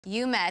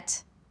You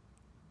met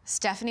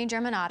Stephanie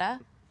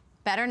Germanotta,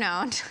 better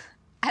known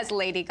as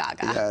Lady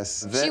Gaga.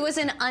 Yes. She was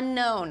an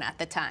unknown at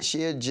the time. She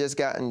had just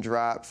gotten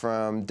dropped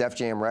from Def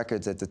Jam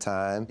Records at the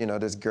time. You know,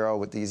 this girl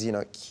with these,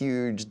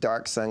 huge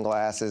dark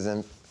sunglasses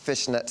and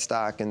fishnet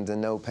stockings and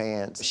no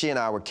pants. She and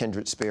I were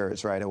kindred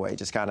spirits right away,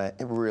 just kind of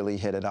really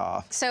hit it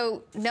off.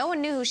 So no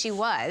one knew who she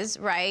was,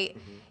 right?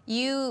 Mm-hmm.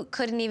 You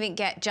couldn't even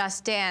get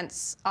Just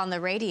Dance on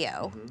the radio.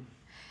 Mm-hmm.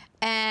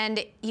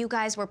 And you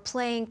guys were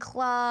playing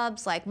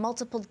clubs, like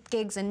multiple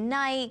gigs a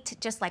night,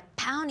 just like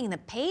pounding the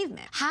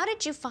pavement. How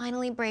did you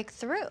finally break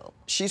through?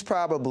 She's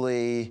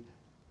probably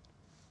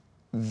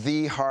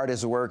the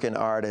hardest working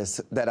artist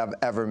that I've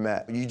ever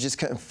met. You just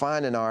couldn't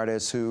find an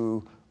artist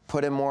who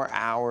put in more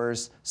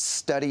hours,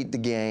 studied the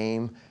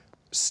game,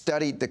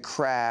 studied the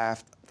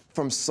craft,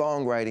 from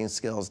songwriting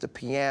skills to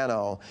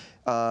piano.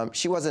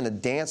 She wasn't a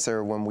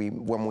dancer when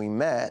we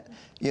met.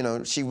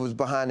 She was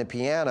behind the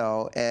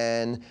piano,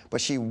 but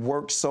she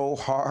worked so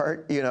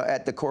hard,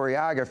 at the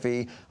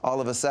choreography. All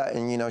of a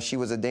sudden, she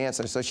was a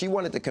dancer. So she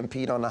wanted to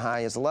compete on the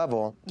highest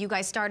level. You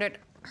guys started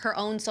her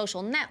own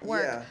social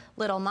network, yeah.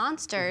 Little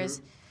Monsters.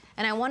 Mm-hmm.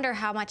 And I wonder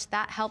how much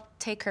that helped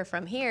take her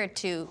from here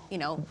to,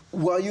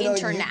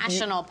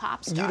 international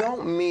pop star. You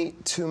don't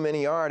meet too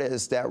many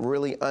artists that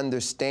really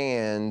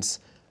understands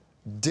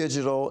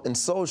digital and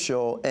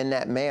social in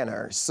that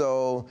manner.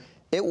 So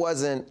it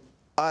wasn't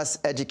us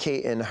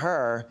educating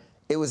her,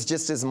 it was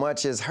just as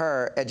much as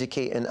her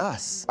educating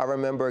us. I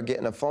remember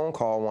getting a phone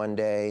call one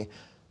day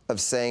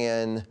of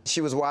saying,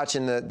 she was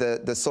watching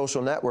the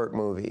Social Network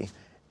movie,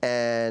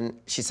 and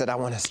she said, I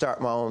want to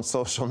start my own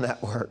social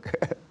network.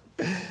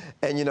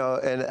 And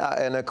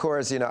and of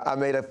course, I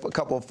made a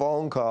couple of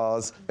phone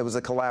calls. It was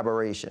a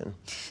collaboration.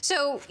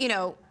 So,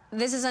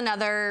 this is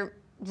another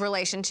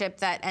relationship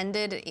that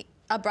ended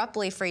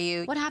abruptly for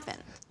you. What happened?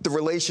 The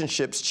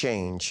relationships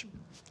change,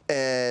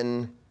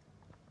 and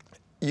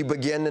you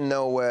begin to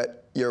know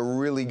what you're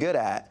really good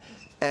at.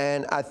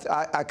 And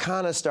I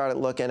kind of started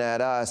looking at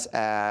us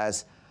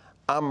as,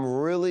 I'm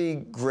really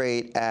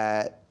great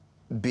at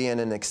being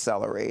an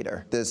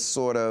accelerator. This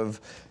sort of,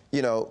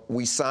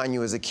 we sign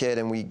you as a kid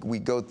and we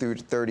go through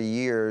 30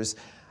 years.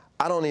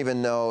 I don't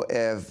even know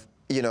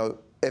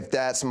if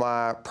that's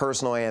my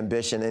personal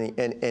ambition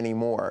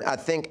anymore. I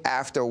think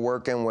after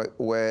working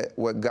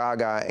with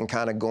Gaga and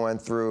kind of going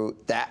through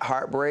that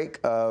heartbreak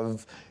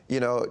of,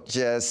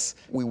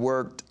 we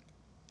worked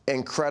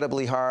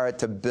incredibly hard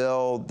to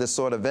build this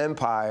sort of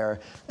empire,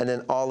 and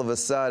then all of a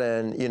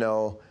sudden,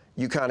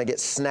 you kind of get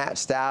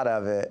snatched out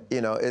of it,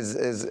 it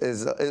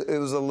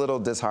was a little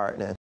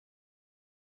disheartening.